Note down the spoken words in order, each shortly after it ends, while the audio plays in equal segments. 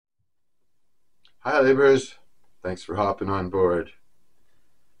Hi, Libras. Thanks for hopping on board.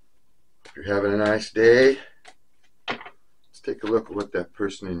 If you're having a nice day, let's take a look at what that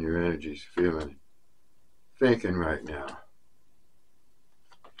person in your energy is feeling, thinking right now.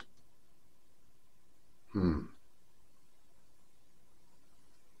 Hmm.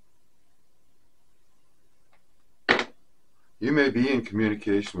 You may be in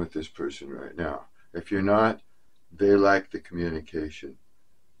communication with this person right now. If you're not, they like the communication.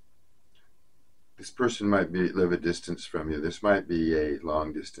 This person might live a distance from you. This might be a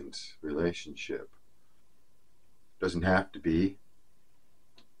long distance relationship. Doesn't have to be.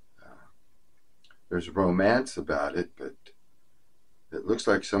 There's romance about it, but it looks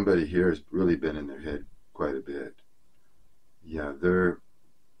like somebody here has really been in their head quite a bit. Yeah, they're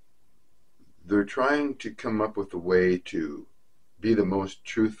trying to come up with a way to be the most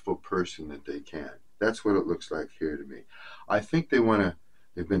truthful person that they can. That's what it looks like here to me. I think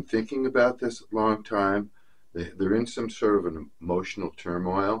they've been thinking about this a long time. They're in some sort of an emotional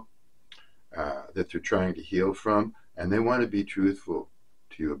turmoil that they're trying to heal from, and they want to be truthful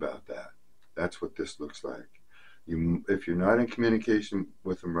to you about that. That's what this looks like. If you're not in communication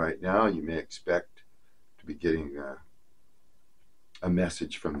with them right now, you may expect to be getting a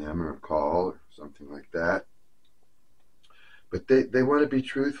message from them or a call or something like that. But they want to be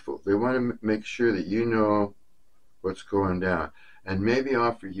truthful. They want to make sure that you know what's going down and maybe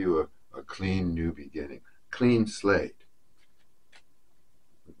offer you a clean new beginning, clean slate.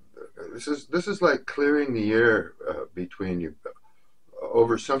 This is like clearing the air between you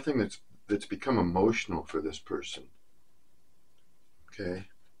over something that's become emotional for this person. Okay,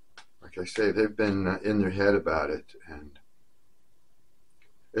 like I say, they've been in their head about it, and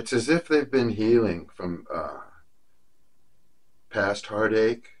it's as if they've been healing from past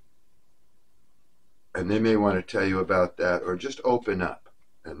heartache, and they may want to tell you about that or just open up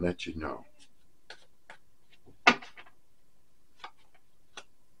and let you know.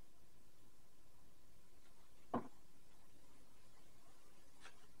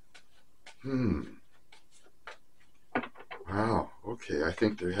 Hmm. Wow. Okay. I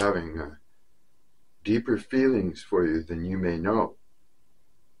think they're having deeper feelings for you than you may know.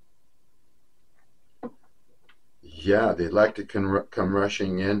 Yeah, they'd like to come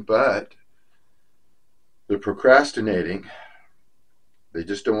rushing in, but they're procrastinating. They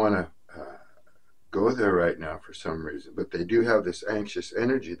just don't want to go there right now for some reason. But they do have this anxious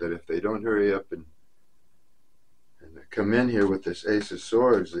energy that if they don't hurry up and come in here with this Ace of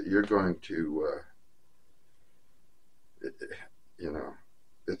Swords, that you're going to, you know,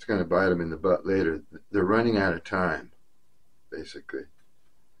 it's going to bite them in the butt later. They're running out of time, basically.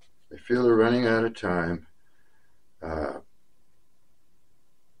 They feel they're running out of time. Uh,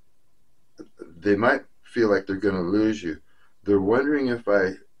 they might feel like they're going to lose you. They're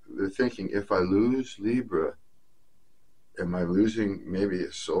thinking, if I lose Libra, am I losing maybe a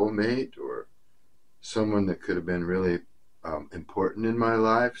soulmate or someone that could have been really important in my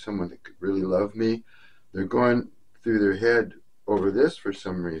life, someone that could really love me? They're going through their head over this for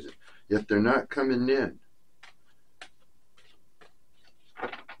some reason, yet they're not coming in.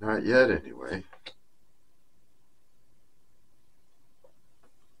 Not yet, anyway.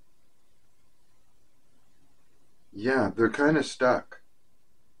 Yeah, they're kind of stuck.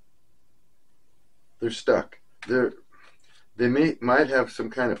 They're stuck. They might have some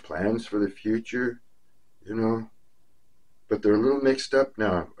kind of plans for the future, you know, but they're a little mixed up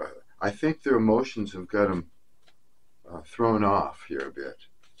now. I think their emotions have got them thrown off here a bit.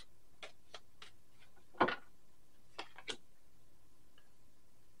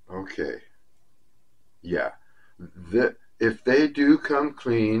 Okay, yeah. If they do come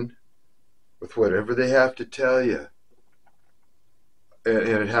clean with whatever they have to tell you, and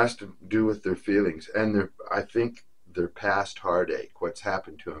it has to do with their feelings and I think their past heartache, what's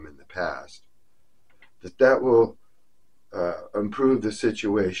happened to them in the past, that will improve the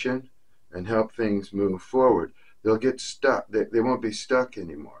situation and help things move forward. They'll get stuck. They won't be stuck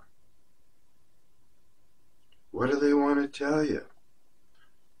anymore. What do they want to tell you?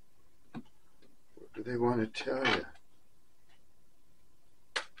 What do they want to tell you?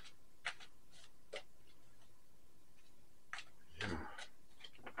 Yeah.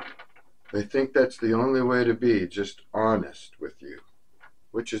 They think that's the only way to be, just honest with you,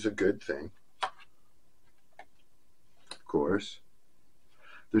 which is a good thing, of course.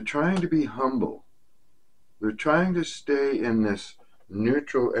 They're trying to be humble. They're trying to stay in this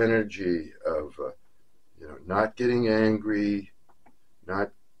neutral energy of, not getting angry,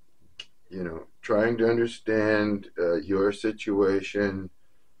 not, trying to understand your situation.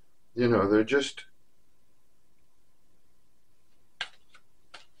 They're just,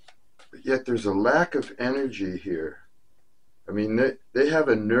 yet there's a lack of energy here. I mean, they have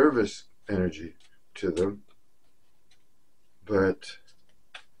a nervous energy to them, but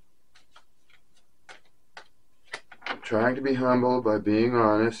trying to be humble by being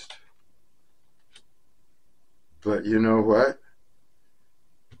honest. But you know what?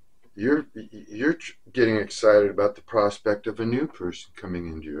 You're getting excited about the prospect of a new person coming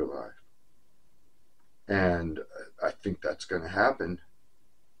into your life. And I think that's going to happen.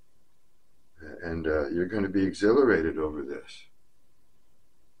 And you're going to be exhilarated over this.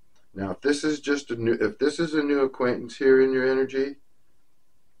 Now, if this is a new acquaintance here in your energy,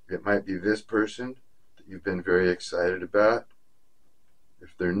 it might be this person that you've been very excited about.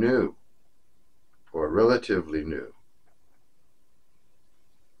 If they're new or relatively new,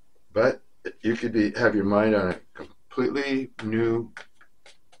 but you could have your mind on a completely new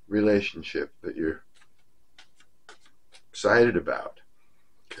relationship that you're excited about.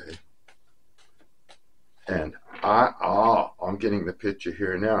 Okay, and I'm getting the picture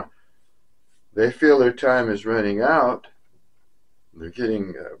here now. They feel their time is running out. They're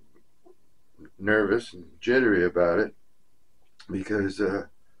getting nervous and jittery about it because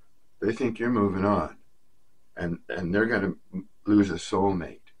they think you're moving on, and they're going to lose a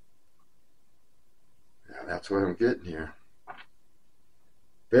soulmate. Yeah, that's what I'm getting here.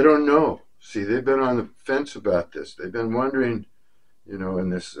 They don't know. See, they've been on the fence about this. They've been wondering, in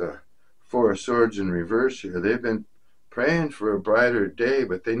this Four of Swords in reverse here, they've been praying for a brighter day,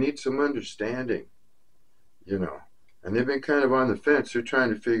 but they need some understanding, and they've been kind of on the fence. They're trying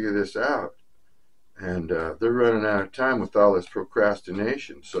to figure this out, and they're running out of time with all this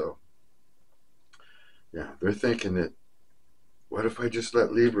procrastination. So, yeah, they're thinking that, what if I just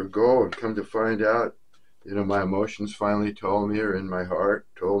let Libra go, and come to find out, my emotions finally told me, or in my heart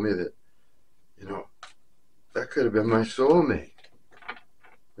told me that, that could have been my soulmate,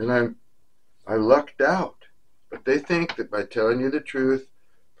 and I lucked out. But they think that by telling you the truth,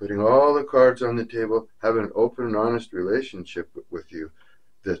 putting all the cards on the table, having an open and honest relationship with you,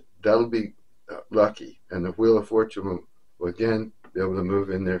 that'll be lucky, and the Wheel of Fortune will again be able to move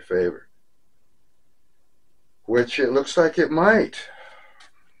in their favor, which it looks like it might.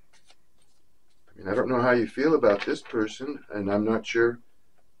 I mean, I don't know how you feel about this person, and I'm not sure,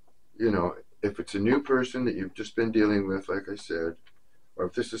 if it's a new person that you've just been dealing with, like I said, or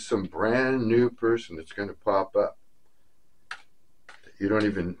if this is some brand new person that's going to pop up that you're not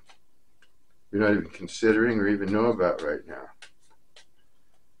even considering or even know about right now.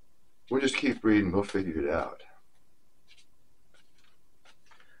 We'll just keep reading. We'll figure it out.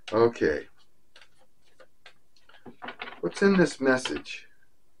 Okay. What's in this message?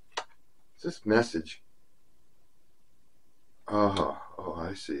 Is this message? Oh,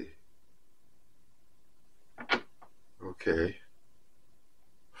 I see. Okay.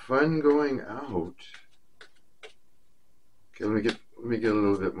 Fun going out. Okay, let me get a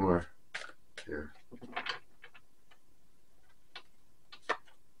little bit more here.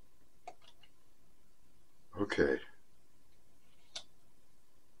 Okay.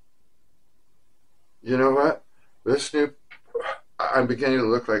 You know what? I'm beginning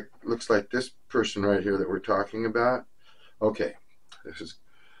to looks like this person right here that we're talking about. Okay.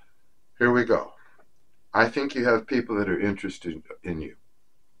 Here we go. I think you have people that are interested in you,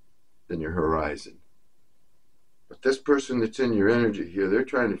 in your horizon. But this person that's in your energy here, they're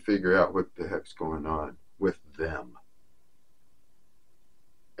trying to figure out what the heck's going on with them.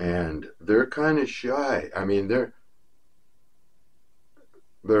 And they're kind of shy. I mean, they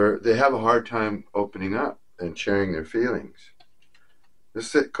have a hard time opening up and sharing their feelings.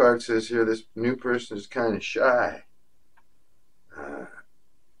 This card says here, this new person is kind of shy.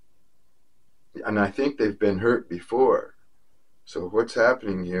 And I think they've been hurt before. So what's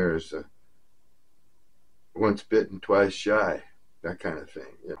happening here is once bitten, twice shy, that kind of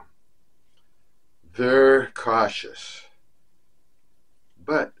thing. They're cautious.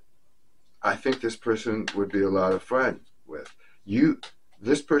 But I think this person would be a lot of fun with you.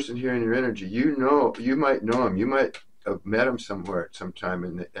 This person here in your energy, you might know him. You might have met him somewhere at some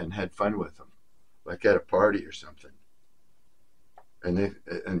time and had fun with him, like at a party or something. And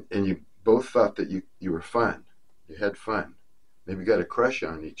you both thought that you were fun. You had fun. Maybe got a crush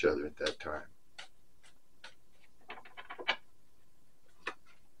on each other at that time.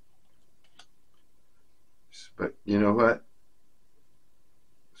 But you know what?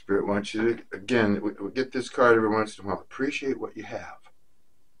 Spirit wants you to, again, we get this card every once in a while. Appreciate what you have.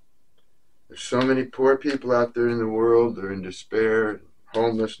 There's so many poor people out there in the world. They're in despair, and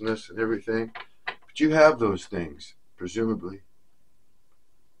homelessness, and everything. But you have those things, presumably.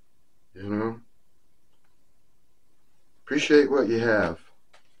 Appreciate what you have.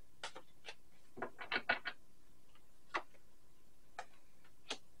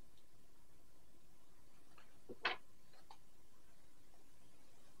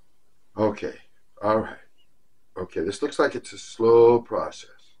 Okay. All right. Okay. This looks like it's a slow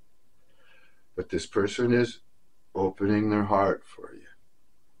process, but this person is opening their heart for you.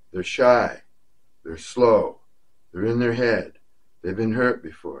 They're shy. They're slow. They're in their head. They've been hurt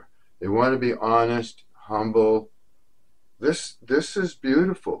before. They want to be honest, humble. This is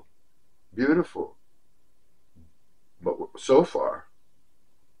beautiful. Beautiful. But so far,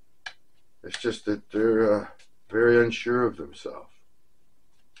 it's just that they're very unsure of themselves.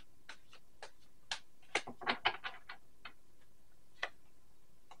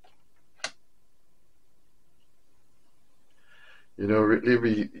 You know, Libra,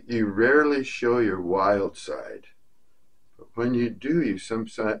 you rarely show your wild side. But when you do, you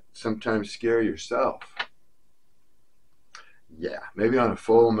sometimes scare yourself. Yeah, maybe on a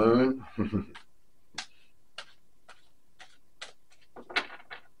full moon.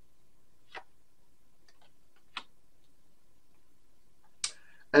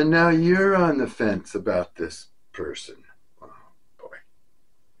 And now you're on the fence about this person. Oh, boy.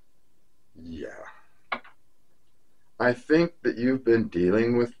 Yeah. I think that you've been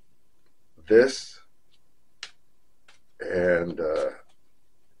dealing with this, and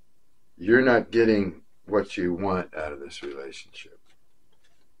you're not getting what you want out of this relationship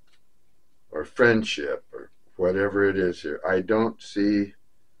or friendship or whatever it is here. I don't see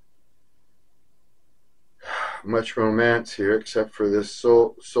much romance here except for this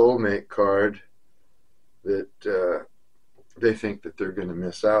soulmate card that they think that they're going to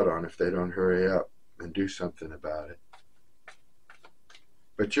miss out on if they don't hurry up and do something about it.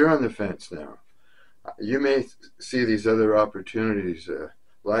 But you're on the fence now. You may see these other opportunities.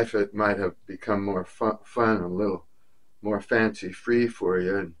 Life might have become more fun, a little more fancy free for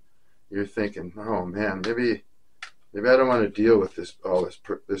you, and you're thinking, oh man, maybe I don't want to deal with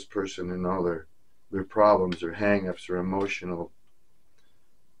this person and all their problems or hang-ups or emotional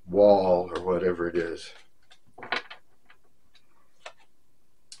wall or whatever it is.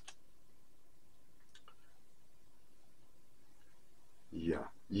 Yeah,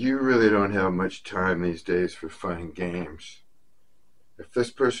 you really don't have much time these days for fun and games. If this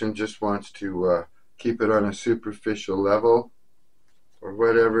person just wants to keep it on a superficial level or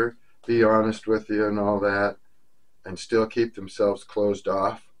whatever, be honest with you and all that, and still keep themselves closed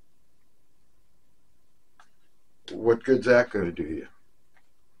off, what good's that going to do you?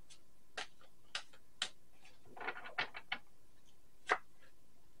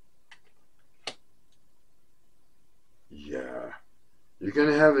 Yeah, you're going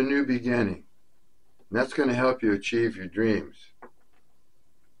to have a new beginning, and that's going to help you achieve your dreams.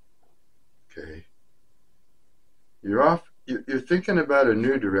 Okay, you're thinking about a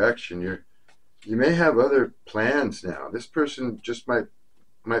new direction. You may have other plans now. This person just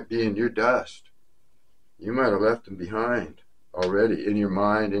might be in your dust. You might have left them behind already, in your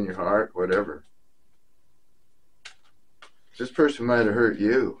mind, in your heart, whatever. This person might have hurt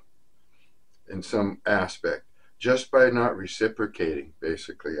you in some aspect just by not reciprocating,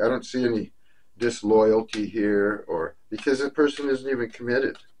 basically. I don't see any disloyalty here, or because the person isn't even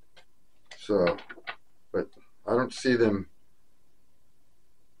committed. So, but I don't see them.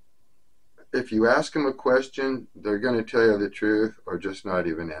 If you ask them a question, they're going to tell you the truth or just not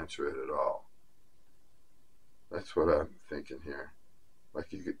even answer it at all. That's what I'm thinking here. Like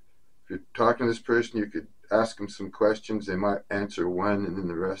if you're talking to this person, you could ask them some questions. They might answer one, and then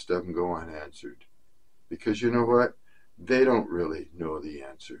the rest of them go unanswered. Because you know what? They don't really know the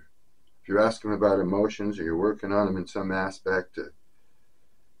answer. If you're asking them about emotions or you're working on them in some aspect to,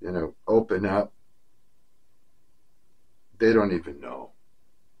 open up, they don't even know.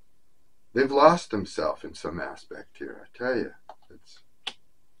 They've lost themselves in some aspect here, I tell you.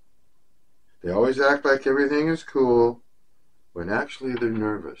 They always act like everything is cool, when actually they're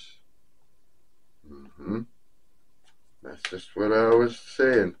nervous. That's just what I was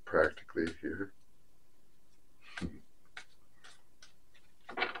saying, practically, here.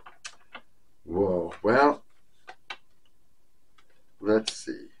 Whoa, well, let's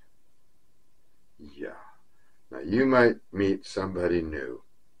see. Yeah. Now, you might meet somebody new.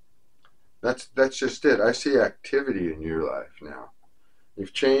 That's just it. I see activity in your life now.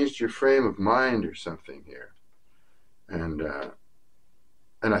 You've changed your frame of mind or something here. And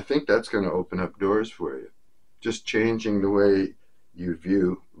I think that's going to open up doors for you. Just changing the way you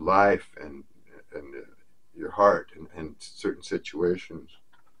view life and your heart and certain situations.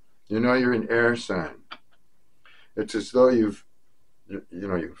 You're an air sign. It's as though you've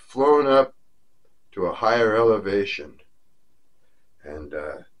flown up to a higher elevation, and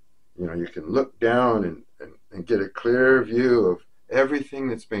you can look down and get a clear view of everything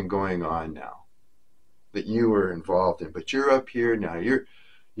that's been going on now that you were involved in. But you're up here now.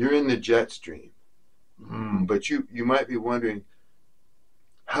 You're in the jet stream. But you might be wondering,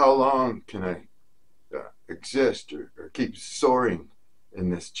 how long can I exist or keep soaring in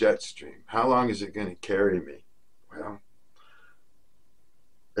this jet stream? How long is it going to carry me? Well,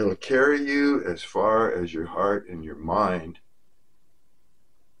 it'll carry you as far as your heart and your mind,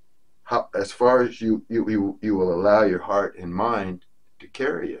 as far as you will allow your heart and mind to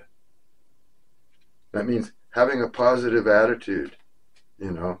carry you. That means having a positive attitude, you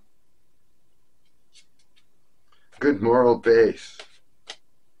know, good moral base,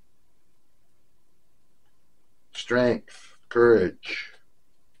 strength, courage.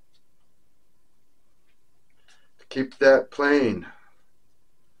 Keep that plane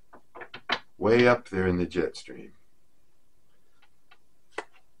way up there in the jet stream.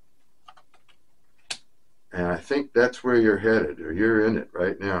 And I think that's where you're headed, or you're in it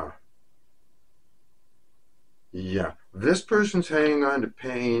right now. Yeah, this person's hanging on to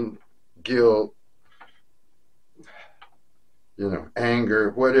pain, guilt, you know, anger,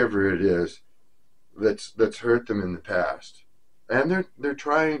 whatever it is that's hurt them in the past. And they're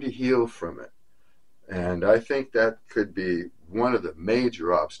trying to heal from it. And I think that could be one of the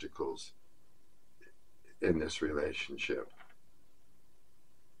major obstacles in this relationship.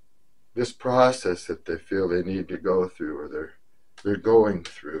 This process that they feel they need to go through, or they're going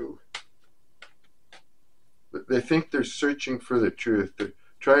through. They think they're searching for the truth. They're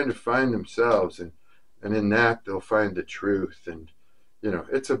trying to find themselves, and in that they'll find the truth. And, you know,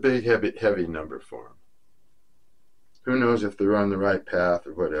 it's a big, heavy number for them. Who knows if they're on the right path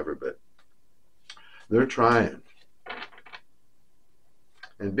or whatever, but they're trying.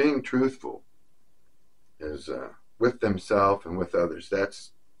 And being truthful is with themselves and with others.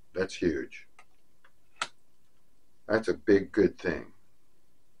 That's huge. That's a big, good thing.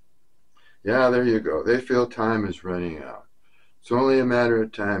 Yeah, there you go. They feel time is running out. It's only a matter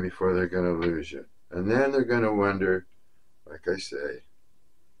of time before they're going to lose you. And then they're going to wonder, like I say,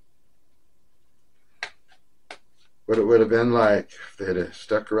 what it would have been like if they'd have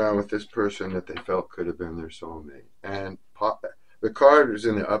stuck around with this person that they felt could have been their soulmate. And the card is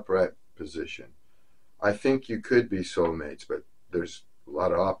in the upright position. I think you could be soulmates, but there's a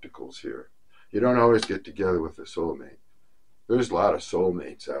lot of obstacles here. You don't always get together with a soulmate. There's a lot of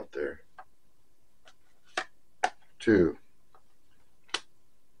soulmates out there, too.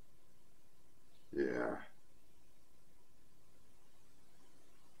 Yeah.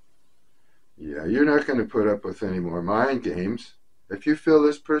 Yeah, you're not going to put up with any more mind games. If you feel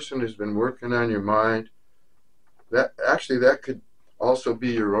this person has been working on your mind, that could also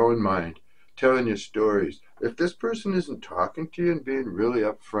be your own mind telling you stories. If this person isn't talking to you and being really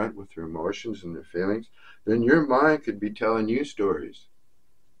upfront with their emotions and their feelings, then your mind could be telling you stories.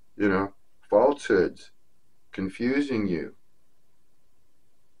 You know, falsehoods, confusing you.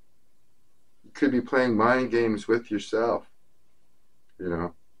 You could be playing mind games with yourself, you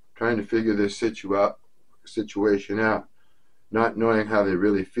know, trying to figure this situation out, not knowing how they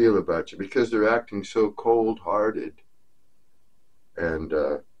really feel about you because they're acting so cold-hearted and,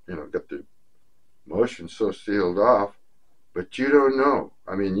 you know, got their emotions so sealed off, but you don't know.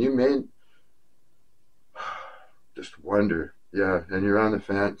 I mean, you may just wonder, yeah, and you're on the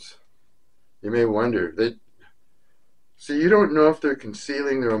fence. You may wonder. See, you don't know if they're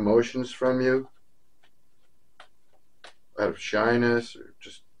concealing their emotions from you out of shyness or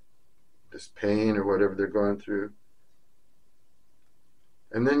just this pain or whatever they're going through.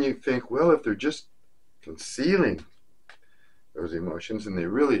 And then you think, well, if they're just concealing those emotions and they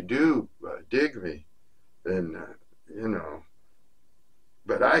really do dig me, then, you know,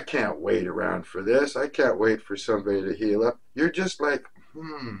 but I can't wait around for this. I can't wait for somebody to heal up. You're just like,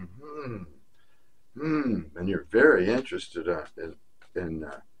 and you're very interested in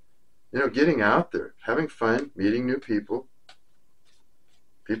you know, getting out there, having fun, meeting new people.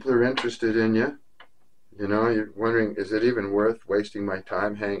 People are interested in you. You know, you're wondering, is it even worth wasting my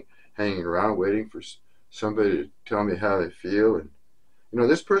time hanging around waiting for somebody to tell me how they feel? And, you know,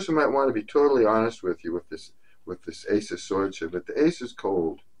 this person might want to be totally honest with you with this Ace of Swords here, but the Ace is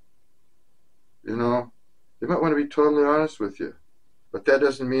cold. You know, they might want to be totally honest with you, but that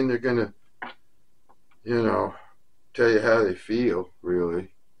doesn't mean they're going to, you know, tell you how they feel, really,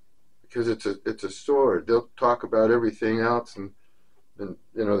 because it's a sword. They'll talk about everything else, and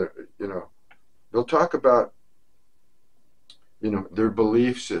they'll talk about, you know, their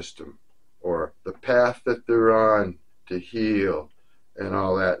belief system or the path that they're on to heal and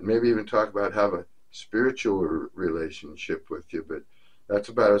all that. Maybe even talk about have a spiritual relationship with you, but that's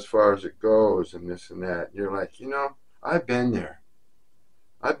about as far as it goes and this and that. And you're like, you know, I've been there.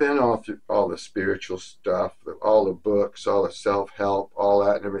 I've been all through all the spiritual stuff, all the books, all the self-help, all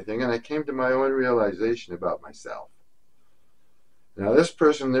that and everything, and I came to my own realization about myself. Now this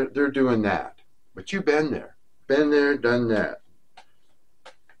person, they're doing that, but you've been there, done that,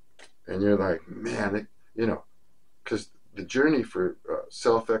 and you're like, man, because the journey for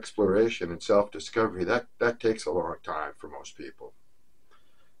self-exploration and self-discovery, that takes a long time for most people.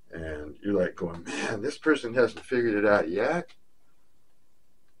 And you're like going, man, this person hasn't figured it out yet.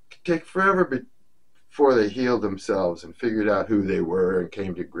 It could take forever before they healed themselves and figured out who they were and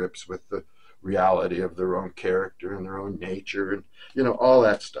came to grips with the reality of their own character and their own nature and, all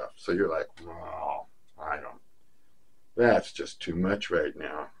that stuff. So you're like, well, that's just too much right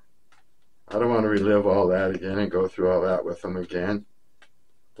now. I don't want to relive all that again and go through all that with them again,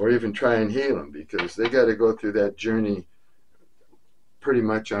 or even try and heal them, because they got to go through that journey pretty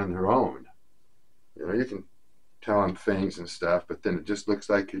much on their own. You can tell them things and stuff, but then it just looks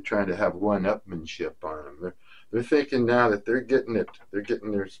like you're trying to have one-upmanship on them. They're thinking now that they're getting it. They're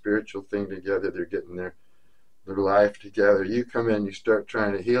getting their spiritual thing together. They're getting their life together. You come in, you start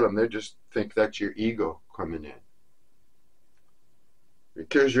trying to heal them. They just think that's your ego coming in,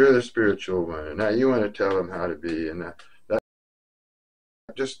 because you're the spiritual one, and now you want to tell them how to be, and that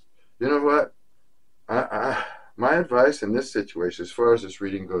just, you know what? My advice in this situation, as far as this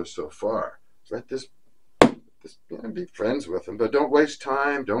reading goes so far, is let this be friends with them, but don't waste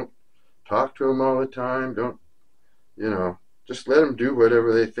time. Don't talk to them all the time. Don't, just let them do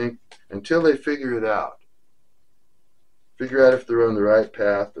whatever they think until they figure it out. Figure out if they're on the right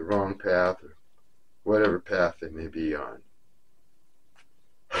path, the wrong path, or whatever path they may be on.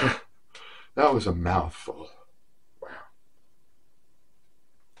 That was a mouthful. Wow.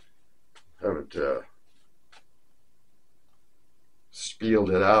 Haven't spieled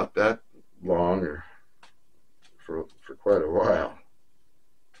it out that long or for quite a while.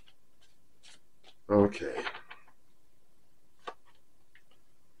 Okay.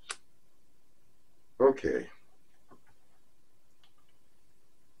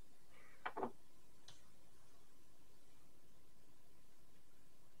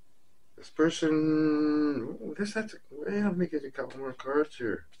 This person, let me get a couple more cards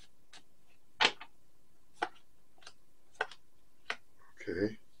here.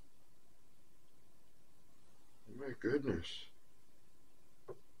 Okay. My goodness.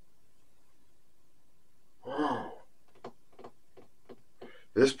 Wow.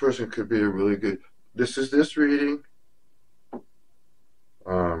 This person could be a really good, this reading.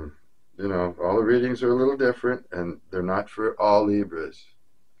 All the readings are a little different, and they're not for all Libras.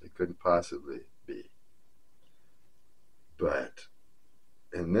 They couldn't possibly be. But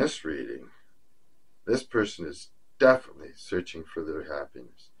in this reading, this person is definitely searching for their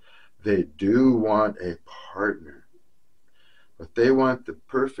happiness. They do want a partner, but they want the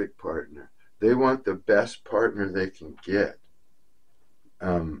perfect partner. They want the best partner they can get.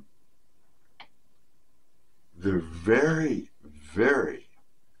 They're very, very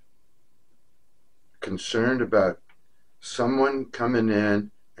concerned about someone coming in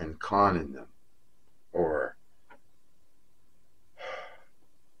and conning them, or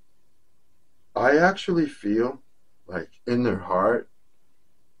I actually feel like in their heart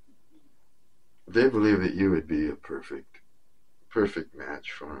they believe that you would be a perfect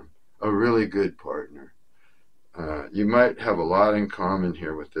match for them, a really good partner. You might have a lot in common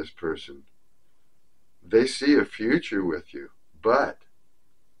here with this person. They see a future with you, but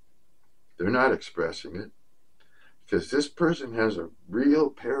they're not expressing it, because this person has a real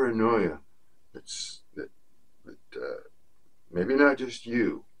paranoia that maybe not just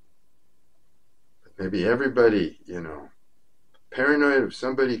you, but maybe everybody, paranoid of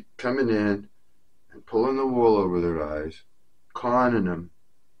somebody coming in and pulling the wool over their eyes, conning them,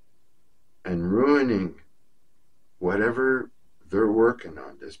 and ruining whatever they're working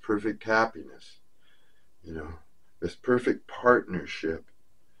on, this perfect happiness, this perfect partnership.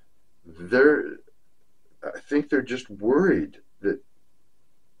 I think they're just worried that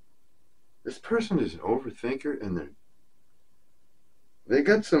this person is an overthinker, and they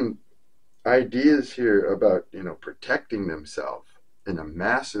got some ideas here about, protecting themselves in a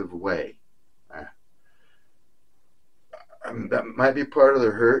massive way. That might be part of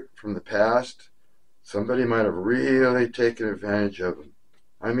their hurt from the past. Somebody might have really taken advantage of them.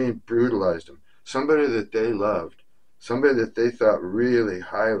 I mean, brutalized them. Somebody that they loved, somebody that they thought really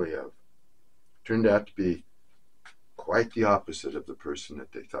highly of, turned out to be quite the opposite of the person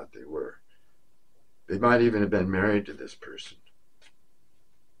that they thought they were. They might even have been married to this person.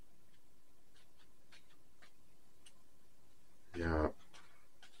 Yeah.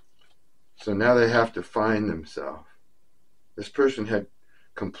 So now they have to find themselves. This person had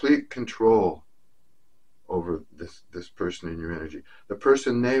complete control over this person in your energy. The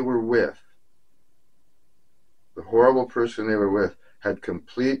person they were with, the horrible person they were with, had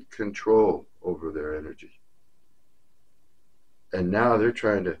complete control over their energy. And now they're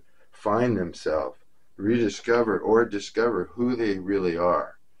trying to find themselves, rediscover or discover who they really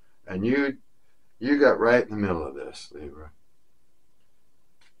are. And you got right in the middle of this, Libra.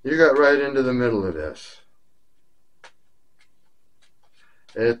 You got right into the middle of this.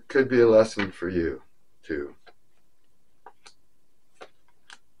 It could be a lesson for you, too.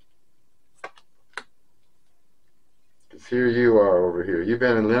 Because here you are over here. You've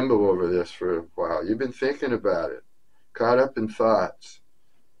been in limbo over this for a while. You've been thinking about it, caught up in thoughts.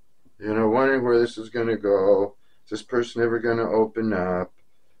 You know, wondering where this is going to go. Is this person ever going to open up?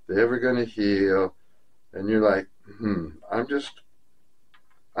 Are they ever going to heal? And you're like, I'm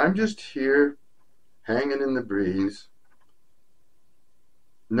just here, hanging in the breeze,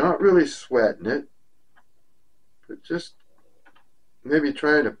 not really sweating it, but just maybe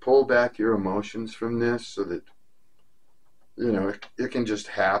trying to pull back your emotions from this so that, you know, it can just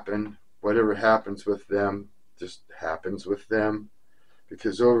happen. Whatever happens with them just happens with them.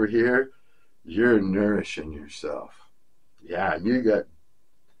 Because over here, you're nourishing yourself. Yeah, you got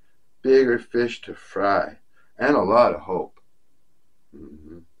bigger fish to fry and a lot of hope.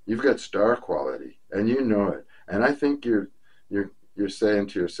 You've got star quality, and you know it. And I think you're saying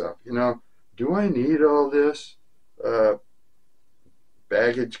to yourself, you know, do I need all this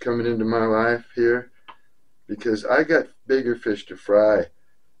baggage coming into my life here? Because I got bigger fish to fry.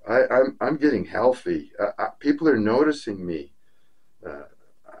 I'm getting healthy. People are noticing me.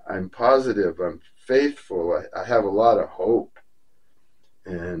 I'm positive. I'm faithful. I have a lot of hope.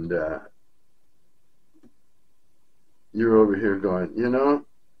 And you're over here going, you know,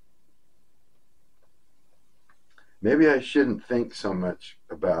 maybe I shouldn't think so much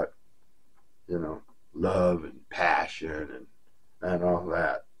about, you know, love and passion and all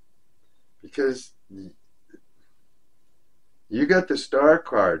that. Because you got the star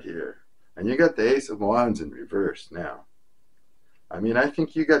card here. And you got the Ace of Wands in reverse now. I mean, I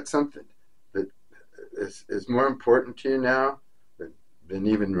think you got something that is more important to you now than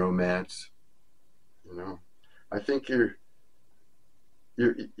even romance. You know, I think you're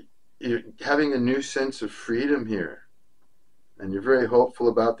having a new sense of freedom here, and you're very hopeful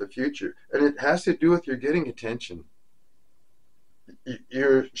about the future. And it has to do with your getting attention.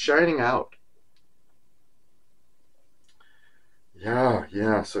 You're shining out.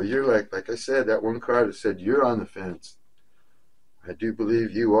 Yeah. So you're like I said, that one card that said you're on the fence. I do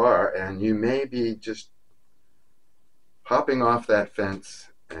believe you are, and you may be just hopping off that fence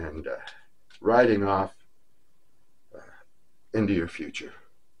and riding off into your future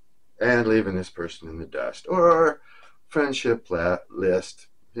and leaving this person in the dust. Or friendship list.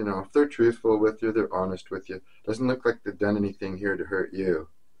 You know, if they're truthful with you, they're honest with you. Doesn't look like they've done anything here to hurt you,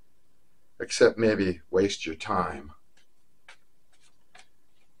 except maybe waste your time.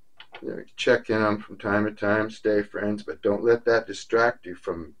 You know, check in on them from time to time, stay friends, but don't let that distract you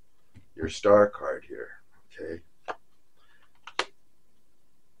from your star card here, okay?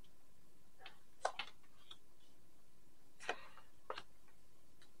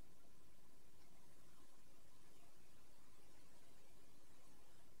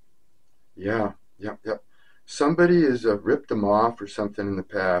 Yeah. Somebody has ripped them off or something in the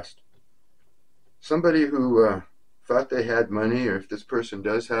past. Somebody who thought they had money, or if this person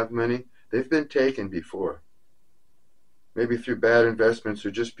does have money, they've been taken before. Maybe through bad investments,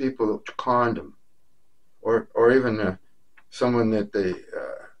 or just people that conned them. Or even someone that they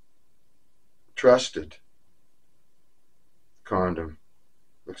trusted conned them.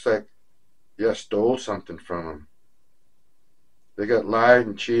 Looks like, stole something from them. They got lied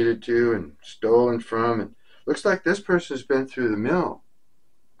and cheated to and stolen from, and looks like this person's been through the mill.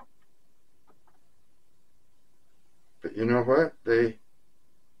 But you know what? They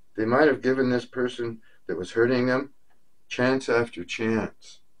might have given this person that was hurting them chance after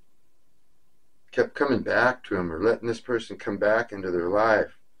chance. Kept coming back to them, or letting this person come back into their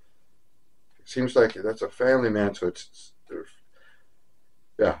life. It seems like that's a family man, so it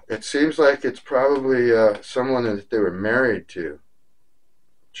seems like it's probably someone that they were married to.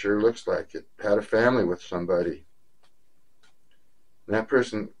 It sure looks like it. Had a family with somebody. And that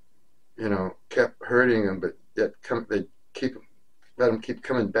person, you know, kept hurting them, but yet let them keep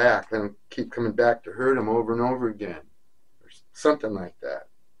coming back. Let them keep coming back to hurt them over and over again. Or something like that.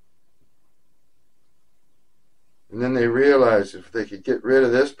 And then they realized if they could get rid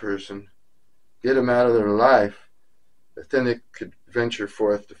of this person, get him out of their life, that then they could venture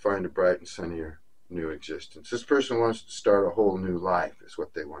forth to find a bright and sunnier new existence. This person wants to start a whole new life, is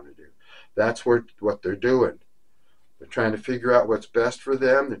what they want to do. That's what they're doing. They're trying to figure out what's best for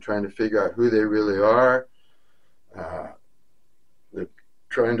them. They're trying to figure out who they really are. They're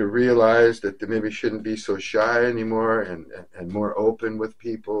trying to realize that they maybe shouldn't be so shy anymore and more open with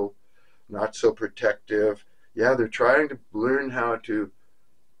people, not so protective. Yeah, they're trying to learn how to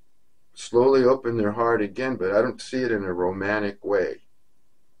slowly open their heart again, but I don't see it in a romantic way.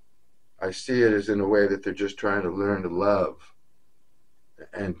 I see it as in a way that they're just trying to learn to love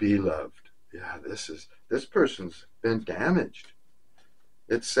and be loved. Yeah, this person's been damaged.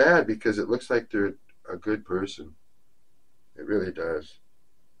 It's sad because it looks like they're a good person. It really does.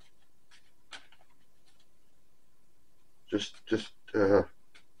 Just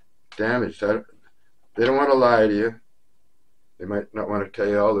damaged. They don't want to lie to you. They might not want to tell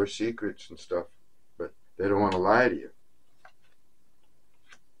you all their secrets and stuff, but they don't want to lie to you.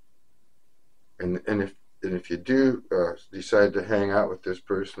 And if you do decide to hang out with this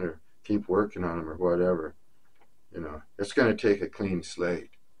person or keep working on them or whatever, it's going to take a clean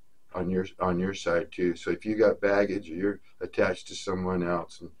slate on your side too. So if you got baggage or you're attached to someone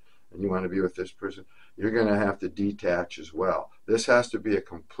else and you want to be with this person, you're going to have to detach as well. This has to be a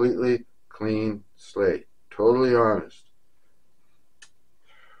completely clean slate, totally honest.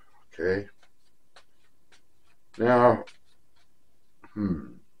 Okay. Now, okay.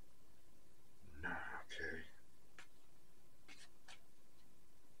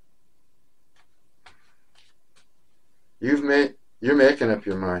 You're making up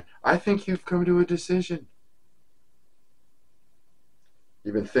your mind. I think you've come to a decision.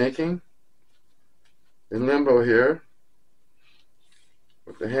 You've been thinking in limbo here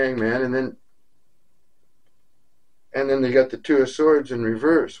with the Hangman, and then they got the Two of Swords in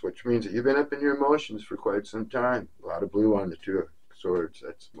reverse, which means that you've been up in your emotions for quite some time. A lot of blue on the Two of Swords.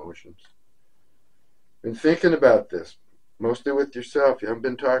 That's emotions. Been thinking about this, mostly with yourself. You haven't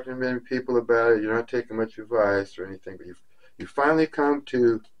been talking to many people about it. You're not taking much advice or anything, but you've finally come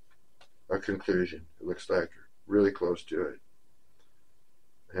to a conclusion. It looks like you're really close to it.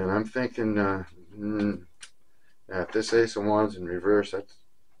 And I'm thinking, if this Ace of Wands in reverse,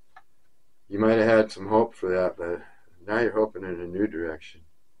 you might have had some hope for that, but now you're hoping in a new direction.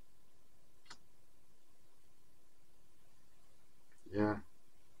 Yeah.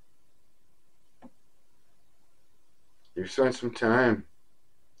 You've spent some time.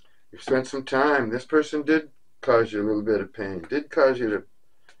 This person did cause you a little bit of pain, did cause you to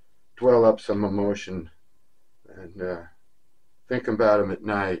dwell up some emotion and think about them at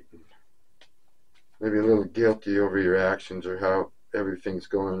night. Maybe a little guilty over your actions or how everything's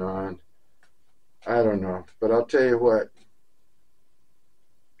going on. I don't know. But I'll tell you what.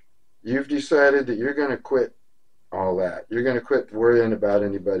 You've decided that you're going to quit all that. You're going to quit worrying about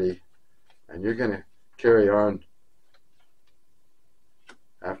anybody. And you're going to carry on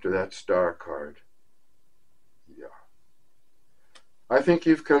after that Star card. Yeah. I think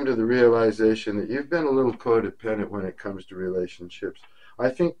you've come to the realization that you've been a little codependent when it comes to relationships. I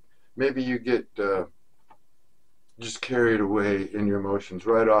think maybe you get just carried away in your emotions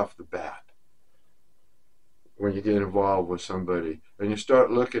right off the bat when you get involved with somebody, and you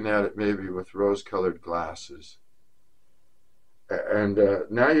start looking at it maybe with rose-colored glasses, and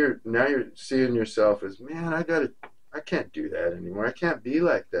now you're seeing yourself as, man, I can't do that anymore. I can't be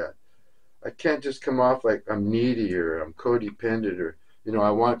like that. I can't just come off like I'm needy or I'm codependent or I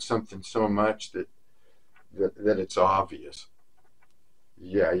want something so much that it's obvious.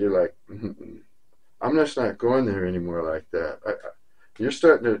 Yeah, you're like, I'm just not going there anymore like that. You're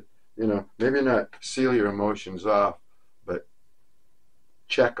starting to, maybe not seal your emotions off, but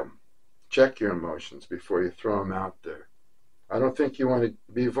check them. Check your emotions before you throw them out there. I don't think you want to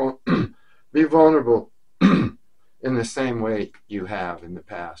be vulnerable in the same way you have in the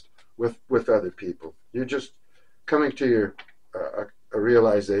past with other people. You're just coming to a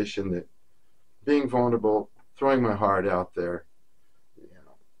realization that being vulnerable, throwing my heart out there,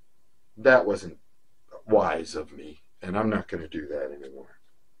 that wasn't wise of me, and I'm not going to do that anymore,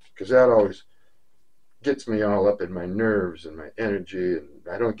 because that always gets me all up in my nerves and my energy, and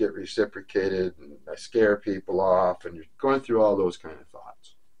I don't get reciprocated, and I scare people off, and you're going through all those kind of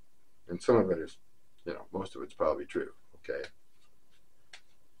thoughts, and some of it is, most of it's probably true. Okay.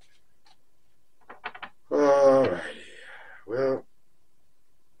 All righty. Well,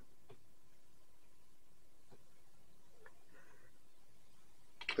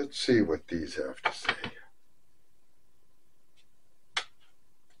 let's see what these have to say.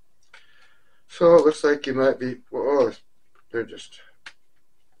 So it looks like you might be, they're just,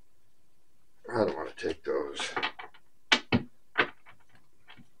 I don't want to take those.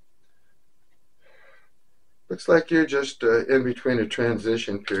 Looks like you're just in between a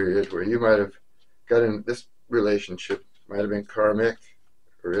transition period where you might have got in this relationship, might have been karmic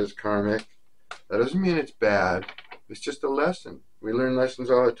or is karmic. That doesn't mean it's bad. It's just a lesson. We learn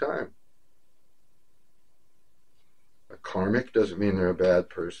lessons all the time. A karmic doesn't mean they're a bad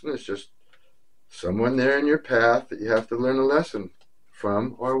person. It's just someone there in your path that you have to learn a lesson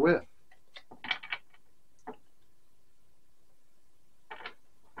from or with.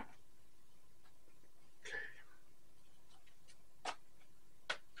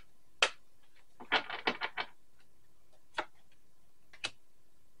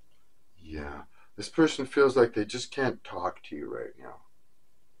 Yeah, this person feels like they just can't talk to you right now.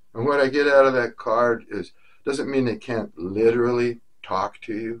 And what I get out of that card is, doesn't mean they can't literally talk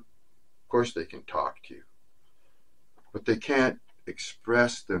to you. Of course they can talk to you. But they can't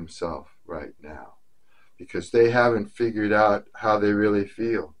express themselves right now because they haven't figured out how they really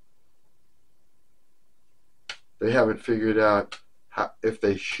feel. They haven't figured out if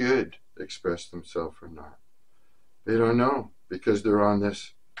they should express themselves or not. They don't know because they're on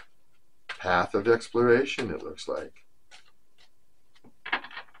this path of exploration, it looks like.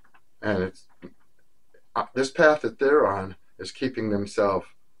 And it's this path that they're on is keeping themselves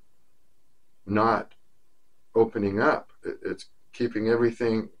not opening up. It's keeping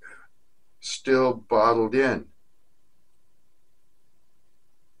everything still bottled in.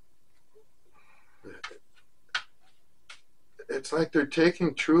 It's like they're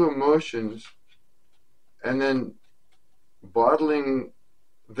taking true emotions and then bottling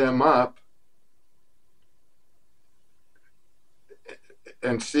them up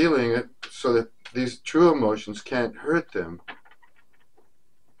and sealing it so that these true emotions can't hurt them.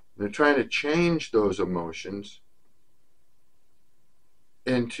 They're trying to change those emotions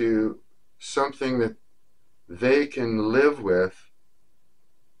into something that they can live with,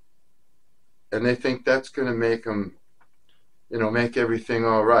 and they think that's going to make them, make everything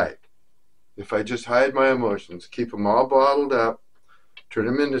all right. If I just hide my emotions, keep them all bottled up, turn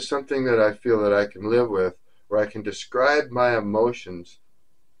them into something that I feel that I can live with, where I can describe my emotions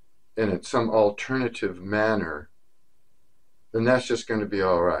in some alternative manner, then that's just going to be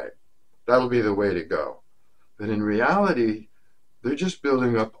all right. That'll be the way to go. But in reality, they're just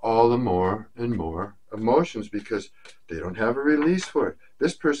building up all the more and more emotions because they don't have a release for it.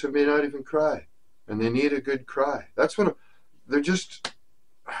 This person may not even cry, and they need a good cry. That's what they're just,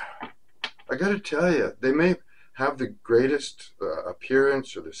 I got to tell you, they may have the greatest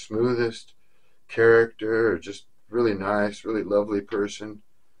appearance or the smoothest character or just really nice, really lovely person.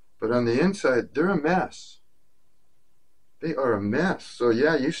 But on the inside, they're a mess. They are a mess. So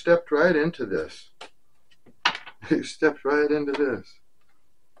yeah, you stepped right into this. You stepped right into this.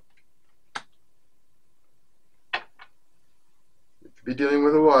 You could be dealing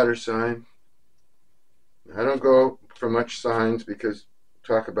with a water sign. I don't go for much signs because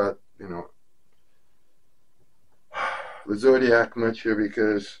talk about, the zodiac much here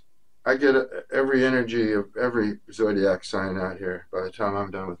because I get every energy of every zodiac sign out here by the time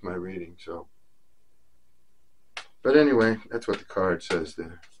I'm done with my reading. So, but anyway, that's what the card says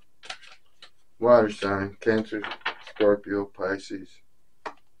there. Water sign, Cancer, Scorpio, Pisces.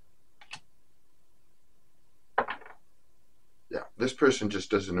 Yeah, this person just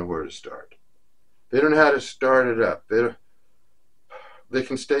doesn't know where to start. They don't know how to start it up. They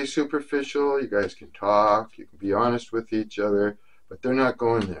can stay superficial. You guys can talk. You can be honest with each other, but they're not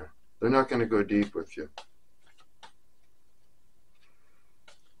going there. They're not going to go deep with you.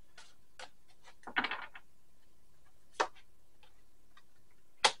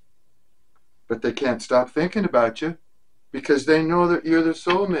 But they can't stop thinking about you because they know that you're their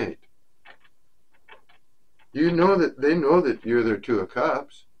soulmate. They know that you're their Two of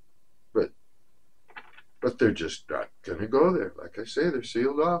Cups, but they're just not going to go there. Like I say, they're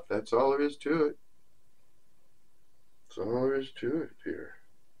sealed off. That's all there is to it. That's all there is to it here.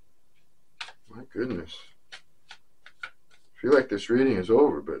 My goodness. I feel like this reading is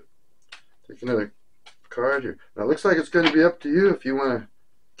over, but take another card here. Now it looks like it's going to be up to you if you want to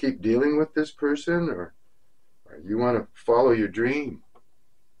keep dealing with this person or you want to follow your dream.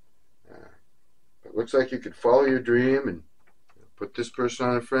 It looks like you could follow your dream and put this person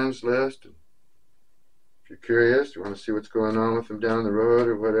on a friends list. And if you're curious, you want to see what's going on with them down the road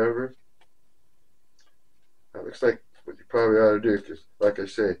or whatever, that looks like what you probably ought to do because, like I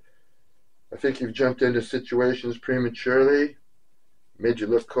say, I think you've jumped into situations prematurely, made you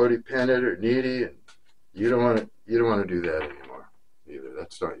look codependent or needy, and you don't want to do that anymore either.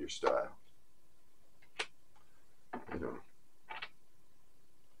 That's not your style.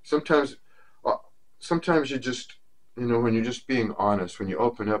 Sometimes you just, you know, when you're just being honest, when you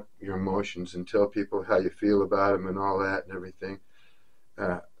open up your emotions and tell people how you feel about them and all that and everything,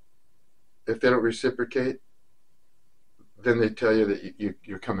 uh, if they don't reciprocate, then they tell you that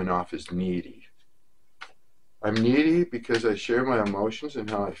you're coming off as needy. I'm needy because I share my emotions and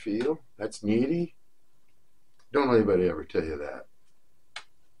how I feel. That's needy. Don't let anybody ever tell you that.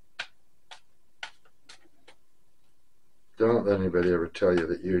 Don't let anybody ever tell you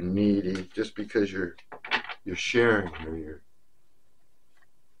that you're needy just because you're sharing or you're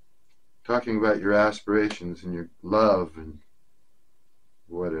talking about your aspirations and your love and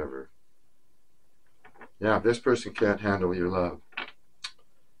whatever. Yeah, this person can't handle your love.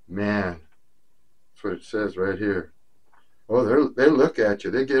 Man, that's what it says right here. Oh, they look at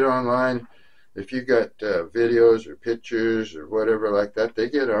you. They get online. If you got videos or pictures or whatever like that, they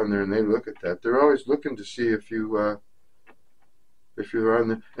get on there and they look at that. They're always looking to see if you're on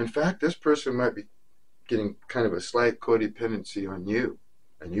there. In fact, this person might be getting kind of a slight codependency on you,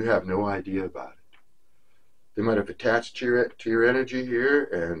 and you have no idea about it. They might have attached to your energy here,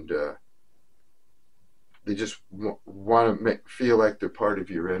 and they just want to feel like they're part of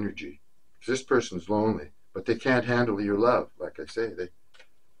your energy. This person's lonely, but they can't handle your love. Like I say,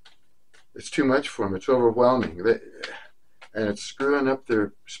 it's too much for them. It's overwhelming, and it's screwing up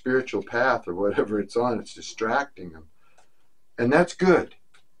their spiritual path or whatever it's on. It's distracting them, and that's good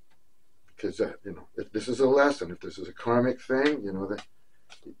because you know, if this is a lesson, if this is a karmic thing, you know that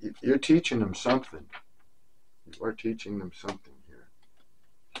you're teaching them something. You are teaching them something here.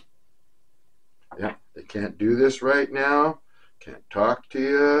 Yeah, they can't do this right now. Can't talk to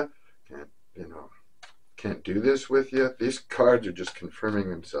you. Can't do this with you. These cards are just confirming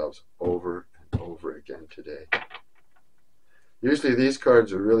themselves over and over again today. Usually these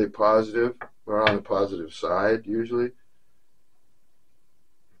cards are really positive, or on the positive side usually,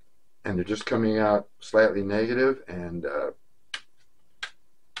 and they're just coming out slightly negative, and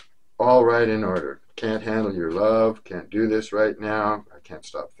all right in order. Can't handle your love. Can't do this right now. I can't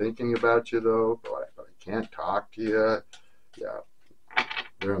stop thinking about you though, but I can't talk to you. Yeah,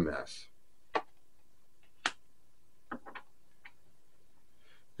 they're a mess.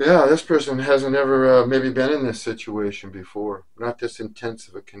 Yeah, this person hasn't ever maybe been in this situation before. Not this intense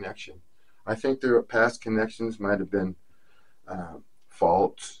of a connection. I think their past connections might have been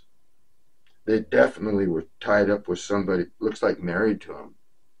faults. They definitely were tied up with somebody, looks like married to them.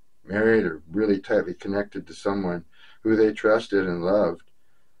 Married or really tightly connected to someone who they trusted and loved,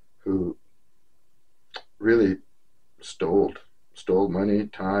 who really stole money,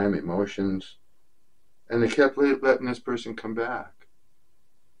 time, emotions, and they kept letting this person come back.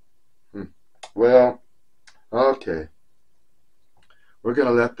 Well, okay. We're going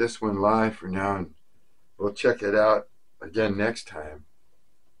to let this one lie for now, and we'll check it out again next time.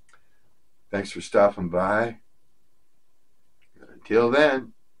 Thanks for stopping by. Until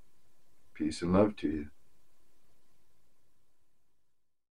then, peace and love to you.